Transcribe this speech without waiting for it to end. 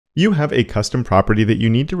You have a custom property that you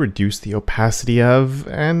need to reduce the opacity of,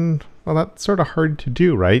 and well, that's sort of hard to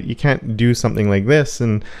do, right? You can't do something like this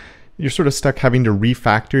and you're sort of stuck having to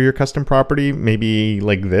refactor your custom property, maybe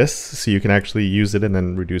like this, so you can actually use it and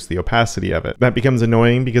then reduce the opacity of it. That becomes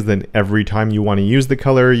annoying because then every time you want to use the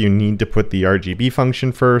color, you need to put the RGB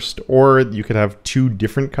function first, or you could have two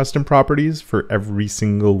different custom properties for every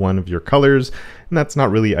single one of your colors, and that's not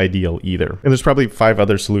really ideal either. And there's probably 5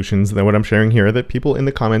 other solutions than what I'm sharing here that people in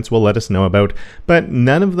the comments will let us know about, but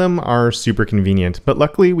none of them are super convenient. But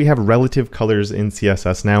luckily we have relative colors in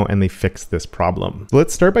CSS now, and they fix this problem. So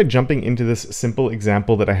let's start by jumping into this simple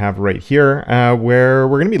example that I have right here, where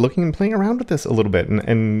we're going to be looking and playing around with this a little bit, and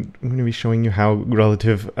I'm going to be showing you how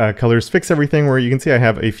relative colors fix everything, where you can see I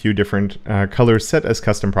have a few different colors set as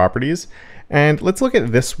custom properties. And let's look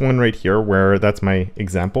at this one right here, where that's my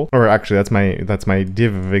example, or actually that's my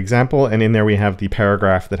div of example, and in there we have the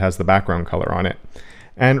paragraph that has the background color on it.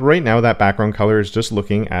 And right now that background color is just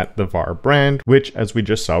looking at the var brand, which as we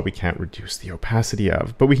just saw, we can't reduce the opacity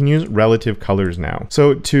of, but we can use relative colors now.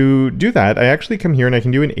 So to do that, I actually come here and I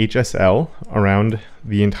can do an HSL around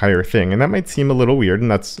the entire thing. And that might seem a little weird,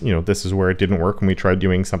 and that's, this is where it didn't work when we tried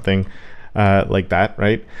doing something like that,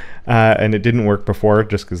 right? And it didn't work before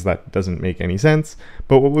just because that doesn't make any sense.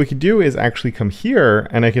 But what we could do is actually come here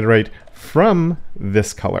and I could write from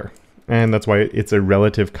this color. And that's why it's a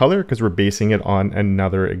relative color, because we're basing it on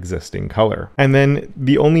another existing color. And then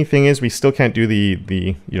the only thing is we still can't do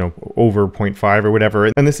the over 0.5 or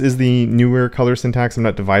whatever. And this is the newer color syntax. I'm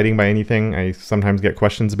not dividing by anything. I sometimes get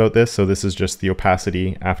questions about this. So this is just the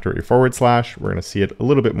opacity after a forward slash. We're going to see it a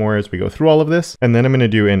little bit more as we go through all of this. And then I'm going to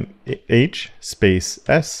do an H space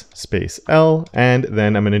S space L, and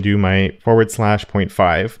then I'm going to do my forward slash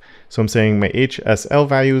 0.5. So I'm saying my HSL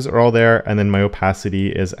values are all there, and then my opacity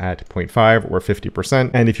is at 0.5 or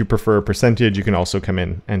 50%. And if you prefer a percentage, you can also come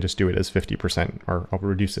in and just do it as 50%, or I'll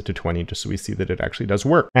reduce it to 20 just so we see that it actually does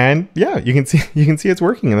work. And yeah, you can see it's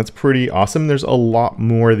working, and that's pretty awesome. There's a lot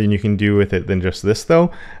more than you can do with it than just this though.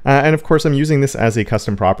 And of course I'm using this as a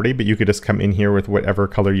custom property, but you could just come in here with whatever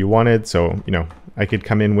color you wanted. So, I could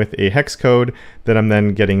come in with a hex code that I'm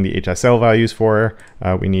then getting the HSL values for.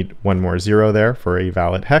 We need one more 0 there for a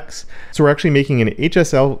valid hex. So we're actually making an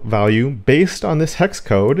HSL value based on this hex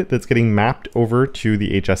code that's getting mapped over to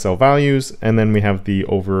the HSL values. And then we have the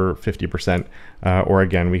over 50%, or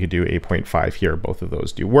again, we could do a 0.5 here. Both of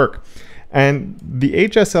those do work. And the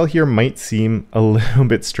HSL here might seem a little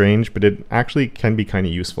bit strange, but it actually can be kind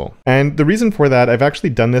of useful. And the reason for that, I've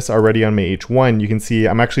actually done this already on my H1. You can see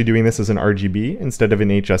I'm actually doing this as an RGB instead of an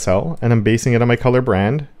HSL, and I'm basing it on my color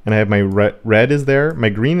brand. And I have my red is there, my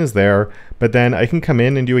green is there, but then I can come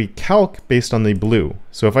in and do a calc based on the blue.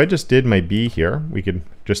 So if I just did my B here, we could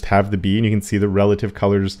just have the B, and you can see the relative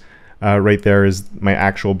colors right there is my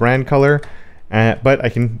actual brand color. But I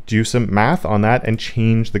can do some math on that and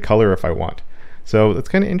change the color if I want. So that's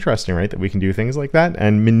kind of interesting, right? That we can do things like that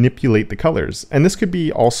and manipulate the colors. And this could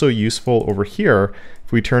be also useful over here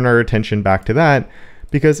if we turn our attention back to that,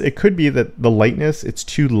 because it could be that the lightness, it's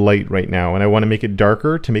too light right now, and I want to make it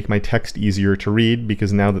darker to make my text easier to read,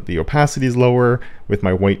 because now that the opacity is lower with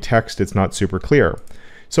my white text, it's not super clear.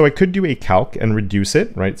 So I could do a calc and reduce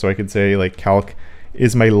it, right? So I could say like calc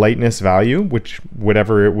is my lightness value, which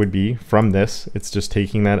whatever it would be from this, it's just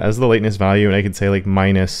taking that as the lightness value, and I could say like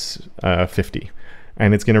minus 50,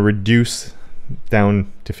 and it's going to reduce down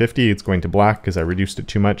to 50. It's going to black because I reduced it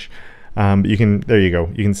too much. But there you go.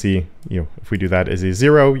 You can see, if we do that as a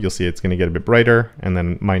 0, you'll see it's going to get a bit brighter, and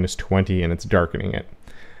then minus 20, and it's darkening it.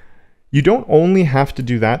 You don't only have to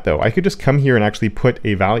do that though. I could just come here and actually put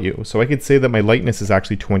a value. So I could say that my lightness is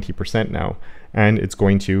actually 20% now, and it's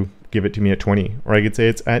going to give it to me at 20, or I could say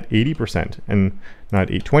it's at 80%, and not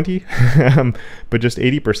 820, but just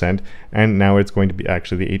 80. And now it's going to be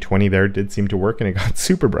actually the 820 there did seem to work, and it got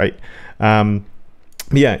super bright.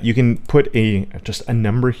 Yeah, you can put just a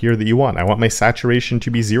number here that you want. I want my saturation to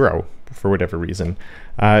be 0 for whatever reason.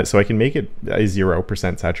 So I can make it a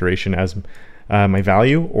 0% saturation as my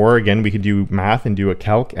value, or again, we could do math and do a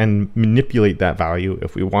calc and manipulate that value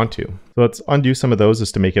if we want to. So let's undo some of those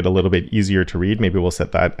just to make it a little bit easier to read. Maybe we'll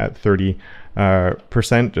set that at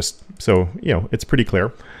 30%, just so it's pretty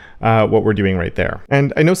clear. what we're doing right there.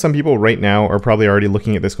 And I know some people right now are probably already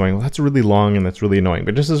looking at this going, well, that's really long and that's really annoying.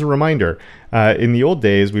 But just as a reminder, in the old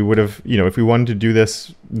days, we would have, if we wanted to do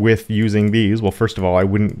this with using these, well, first of all, I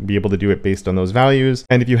wouldn't be able to do it based on those values.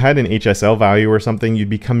 And if you had an HSL value or something, you'd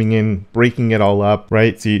be coming in, breaking it all up,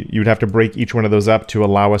 right? So you would have to break each one of those up to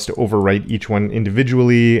allow us to overwrite each one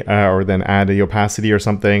individually, or then add the opacity or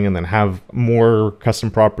something, and then have more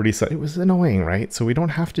custom properties. So it was annoying, right? So we don't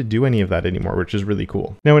have to do any of that anymore, which is really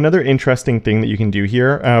cool. Now, another interesting thing that you can do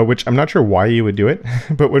here, which I'm not sure why you would do it,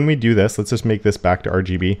 but when we do this, let's just make this back to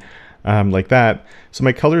RGB. Like that. So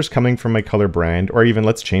my color is coming from my color brand, or even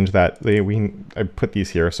let's change that. I put these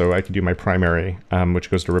here so I can do my primary, which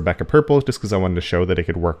goes to Rebecca Purple, just because I wanted to show that it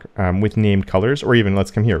could work with named colors, or even let's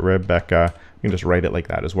come here, Rebecca. We can just write it like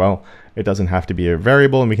that as well. It doesn't have to be a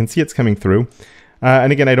variable, and we can see it's coming through.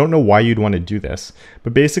 And again, I don't know why you'd want to do this,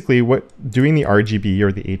 but basically what doing the RGB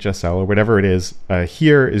or the HSL or whatever it is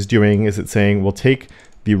here is doing is it's saying we'll take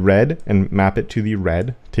the red and map it to the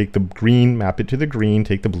red, take the green, map it to the green,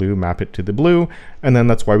 take the blue, map it to the blue, and then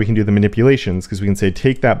that's why we can do the manipulations, because we can say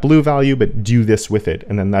take that blue value but do this with it,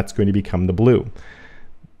 and then that's going to become the blue.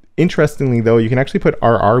 Interestingly though, you can actually put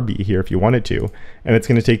RRB here if you wanted to, and it's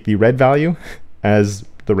going to take the red value as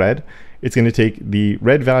the red, it's going to take the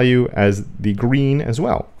red value as the green as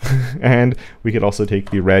well, and we could also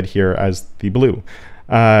take the red here as the blue.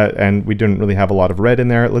 And we didn't really have a lot of red in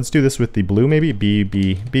there. Let's do this with the blue, maybe B,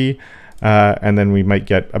 B, B, and then we might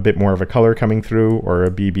get a bit more of a color coming through, or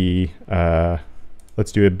a BB.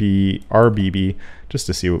 Let's do a B, RBB, just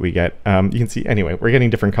to see what we get. You can see, anyway, we're getting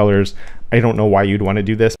different colors. I don't know why you'd want to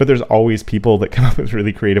do this, but there's always people that come up with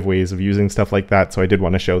really creative ways of using stuff like that. So I did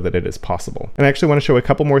want to show that it is possible. And I actually want to show a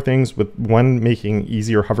couple more things, with one making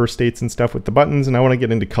easier hover states and stuff with the buttons. And I want to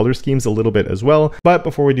get into color schemes a little bit as well. But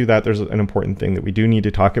before we do that, there's an important thing that we do need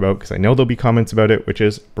to talk about, because I know there'll be comments about it, which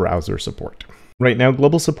is browser support. Right now,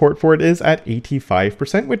 global support for it is at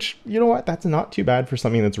 85%, which, you know what, that's not too bad for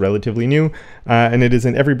something that's relatively new. And it is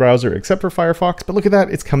in every browser except for Firefox. But look at that,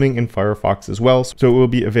 it's coming in Firefox as well. So it will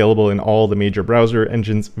be available in all the major browser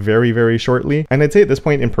engines very, very shortly. And I'd say at this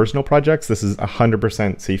point in personal projects, this is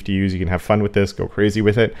 100% safe to use. You can have fun with this, go crazy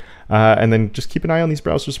with it. And then just keep an eye on these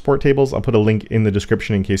browser support tables. I'll put a link in the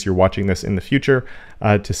description in case you're watching this in the future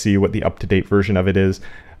to see what the up-to-date version of it is.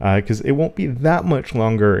 Because it won't be that much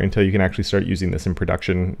longer until you can actually start using this in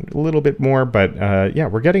production a little bit more. But yeah,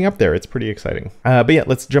 we're getting up there. It's pretty exciting. But yeah,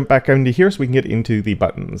 let's jump back into here so we can get into the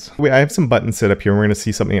buttons. I have some buttons set up here. And we're going to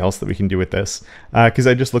see something else that we can do with this. Because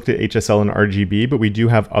I just looked at HSL and RGB, but we do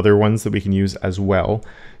have other ones that we can use as well.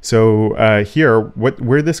 So here,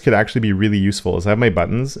 where this could actually be really useful is I have my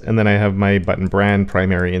buttons, and then I have my button brand,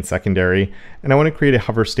 primary and secondary. And I want to create a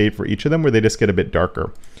hover state for each of them where they just get a bit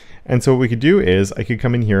darker. And so what we could do is I could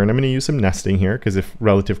come in here, and I'm going to use some nesting here, because if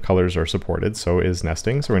relative colors are supported, so is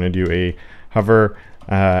nesting. So we're going to do a hover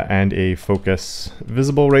and a focus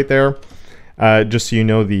visible right there. Just so you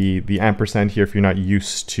know, the ampersand here, if you're not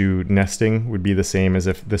used to nesting, would be the same as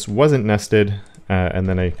if this wasn't nested. And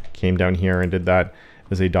then I came down here and did that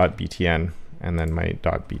as a .btn, and then my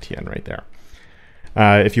 .btn right there.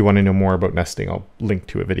 If you want to know more about nesting, I'll link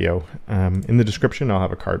to a video in the description. I'll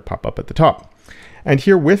have a card pop up at the top. And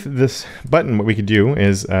here with this button, what we could do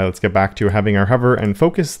is, let's get back to having our hover and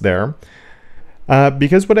focus there.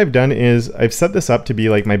 Because what I've done is I've set this up to be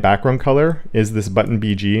like my background color is this button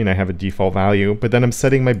BG, and I have a default value, but then I'm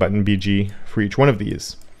setting my button BG for each one of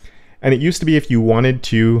these. And it used to be if you wanted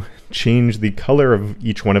to change the color of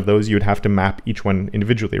each one of those, you would have to map each one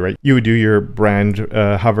individually, right? You would do your brand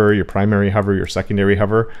hover, your primary hover, your secondary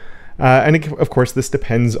hover. And of course, this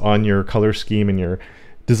depends on your color scheme and your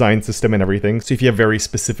design system and everything. So if you have very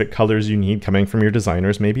specific colors you need coming from your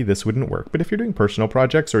designers, maybe this wouldn't work. But if you're doing personal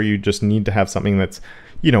projects, or you just need to have something that's,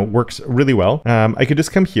 you know, works really well, I could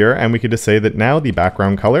just come here and we could just say that now the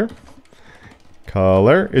background color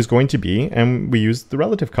is going to be, and we use the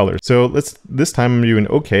relative color. So this time I'm doing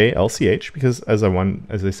OK LCH, because as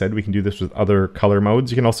I said, we can do this with other color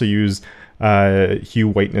modes. You can also use hue,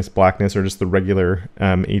 whiteness, blackness, or just the regular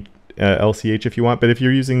LCH if you want. But if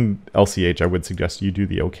you're using LCH, I would suggest you do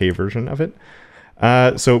the OK version of it.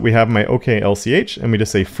 So we have my OK LCH, and we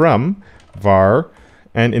just say from var,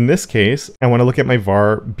 and in this case, I want to look at my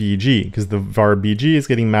var BG, because the var BG is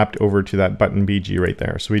getting mapped over to that button BG right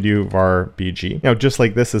there. So we do var BG. Now, just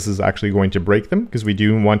like this is actually going to break them, because we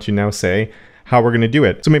do want to now say how we're going to do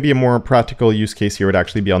it. So maybe a more practical use case here would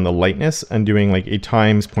actually be on the lightness and doing like a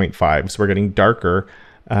times 0.5. So we're getting darker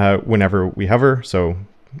whenever we hover. So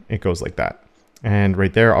it goes like that. And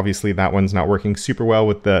right there, obviously that one's not working super well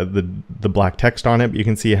with the black text on it, but you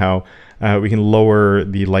can see how we can lower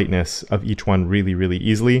the lightness of each one really, really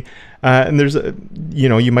easily. And there's,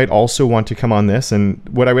 you might also want to come on this, and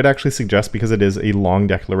what I would actually suggest, because it is a long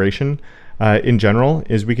declaration, in general,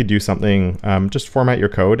 is we could do something, just format your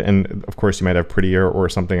code, and of course you might have prettier or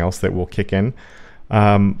something else that will kick in.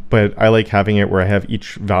 But I like having it where I have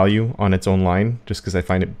each value on its own line, just because I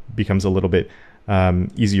find it becomes a little bit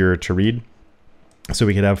easier to read. So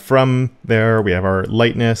we could have from there, we have our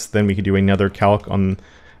lightness, then we could do another calc on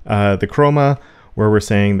the chroma, where we're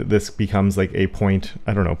saying that this becomes like a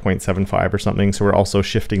 0.75 or something. So we're also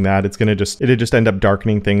shifting that. It'd just end up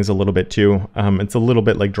darkening things a little bit too. It's a little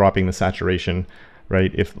bit like dropping the saturation,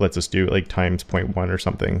 right? If let's just do like times 0.1 or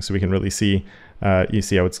something, so we can really see, you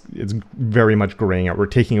see how it's very much graying out. We're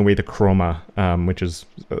taking away the chroma, which is,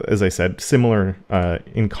 as I said, similar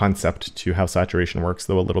in concept to how saturation works,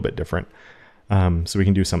 though a little bit different. So we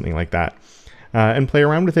can do something like that. And play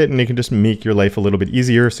around with it, and it can just make your life a little bit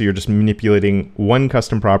easier. So you're just manipulating one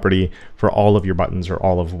custom property for all of your buttons or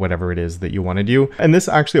all of whatever it is that you want to do. And this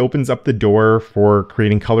actually opens up the door for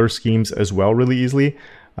creating color schemes as well really easily.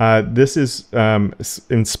 This is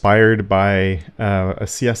inspired by a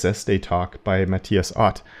CSS Day talk by Matthias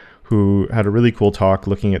Ott, who had a really cool talk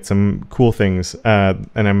looking at some cool things.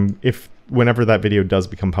 And whenever that video does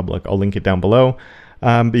become public, I'll link it down below.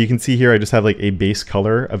 But you can see here, I just have like a base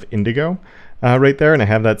color of indigo right there, and I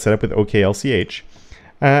have that set up with OKLCH.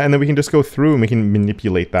 And then we can just go through and we can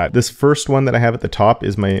manipulate that. This first one that I have at the top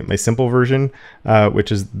is my simple version,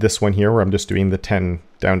 which is this one here, where I'm just doing the 10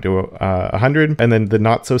 down to 100. And then the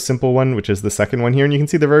not so simple one, which is the second one here. And you can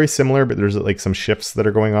see they're very similar, but there's like some shifts that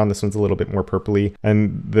are going on. This one's a little bit more purpley,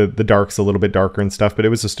 and the dark's a little bit darker and stuff, but it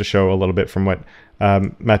was just to show a little bit from what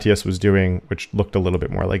Matthias was doing, which looked a little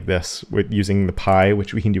bit more like this, with using the pi,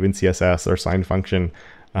 which we can do in CSS, our sign function,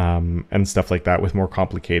 and stuff like that, with more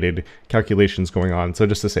complicated calculations going on. So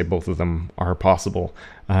just to say both of them are possible.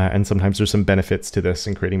 And sometimes there's some benefits to this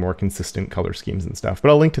in creating more consistent color schemes and stuff.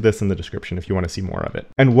 But I'll link to this in the description if you want to see more of it.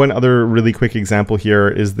 And one other really quick example here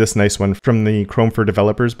is this nice one from the Chrome for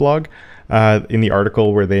Developers blog, in the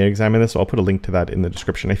article where they examine this. So I'll put a link to that in the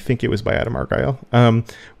description. I think it was by Adam Argyle,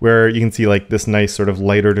 where you can see like this nice sort of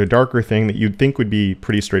lighter to darker thing that you'd think would be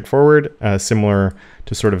pretty straightforward, similar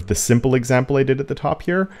to sort of the simple example I did at the top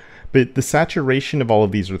here. But the saturation of all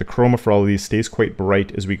of these, or the chroma for all of these, stays quite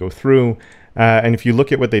bright as we go through. And if you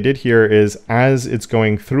look at what they did here, is as it's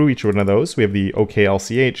going through each one of those, we have the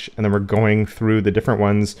OKLCH, and then we're going through the different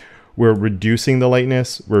ones. We're reducing the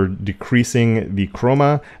lightness, we're decreasing the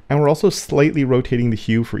chroma, and we're also slightly rotating the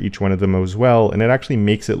hue for each one of them as well. And it actually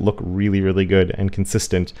makes it look really, really good and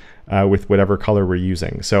consistent with whatever color we're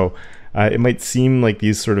using. So it might seem like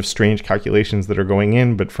these sort of strange calculations that are going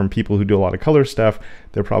in, but from people who do a lot of color stuff,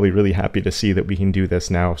 they're probably really happy to see that we can do this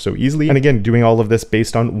now so easily. And again, doing all of this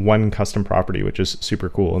based on one custom property, which is super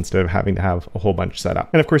cool, instead of having to have a whole bunch set up.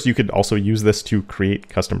 And of course, you could also use this to create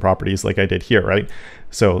custom properties like I did here, right?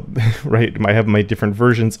 So, right, I have my different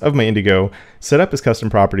versions of my indigo set up as custom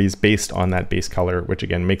properties based on that base color, which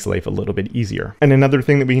again makes life a little bit easier. And another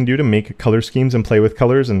thing that we can do to make color schemes and play with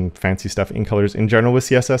colors and fancy stuff in colors in general with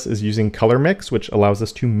CSS is using color mix, which allows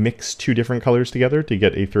us to mix two different colors together to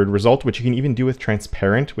get a third result, which you can even do with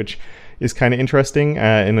transparent, which is kind of interesting,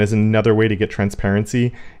 and is another way to get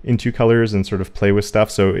transparency into colors and sort of play with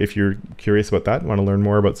stuff. So if you're curious about that, want to learn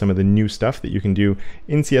more about some of the new stuff that you can do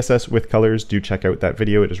in CSS with colors, do check out that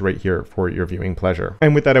video. It is right here for your viewing pleasure.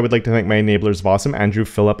 And with that, I would like to thank my enablers of awesome, Andrew,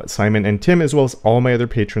 Philip, Simon, and Tim, as well as all my other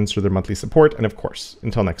patrons for their monthly support. And of course,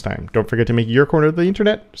 until next time, don't forget to make your corner of the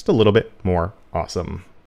internet just a little bit more awesome.